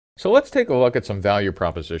So let's take a look at some value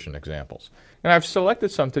proposition examples. And I've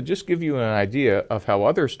selected some to just give you an idea of how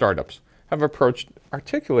other startups have approached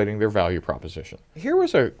articulating their value proposition. Here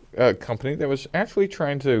was a company that was actually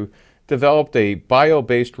trying to develop a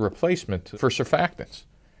bio-based replacement for surfactants.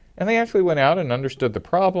 And they actually went out and understood the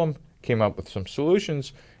problem, came up with some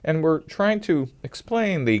solutions, and were trying to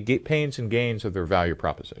explain the pains and gains of their value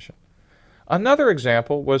proposition. Another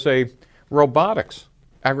example was a robotics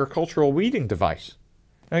agricultural weeding device.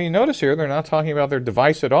 Now you notice here they're not talking about their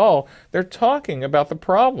device at all, they're talking about the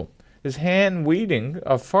problem. Is hand weeding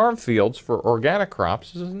of farm fields for organic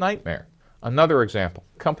crops is a nightmare. Another example,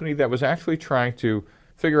 a company that was actually trying to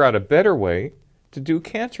figure out a better way to do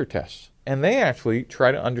cancer tests. And they actually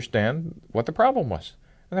try to understand what the problem was.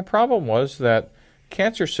 And the problem was that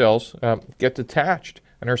cancer cells get detached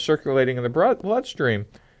and are circulating in the bloodstream.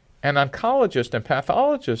 And oncologists and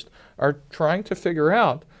pathologists are trying to figure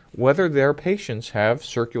out whether their patients have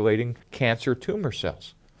circulating cancer tumor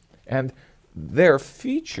cells. And their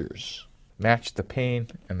features match the pain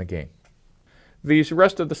and the gain. These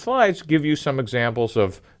rest of the slides give you some examples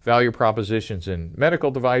of value propositions in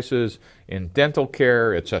medical devices, in dental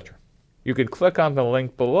care, etc. You could click on the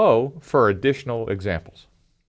link below for additional examples.